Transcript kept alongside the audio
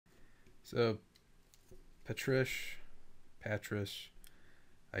So Patrice, I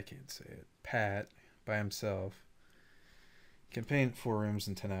can't say it. Pat by himself can paint 4 rooms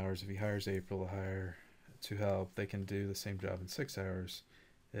in 10 hours. If he hires April to help, they can do the same job in 6 hours.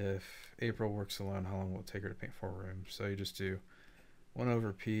 If April works alone, how long will it take her to paint 4 rooms? So you just do 1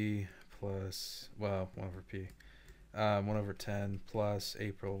 over P plus, well, 1 over P, 1 over 10 plus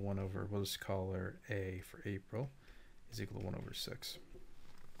April, 1 over, we'll just call her A for April, is equal to 1 over 6.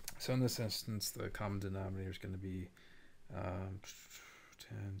 So in this instance, the common denominator is going to be 10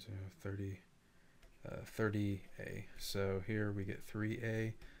 to 30, 30A. So here we get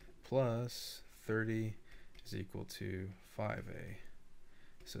 3A plus 30 is equal to 5A.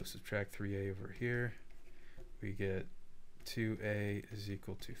 So subtract 3A over here. We get 2A is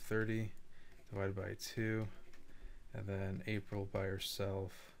equal to 30 divided by 2. And then April by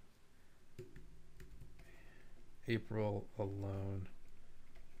herself, April alone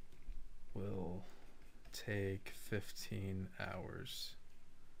will take 15 hours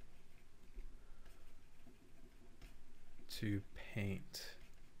to paint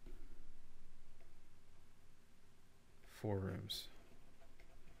 4 rooms.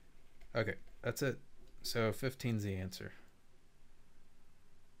 Okay, that's it. So 15 is the answer.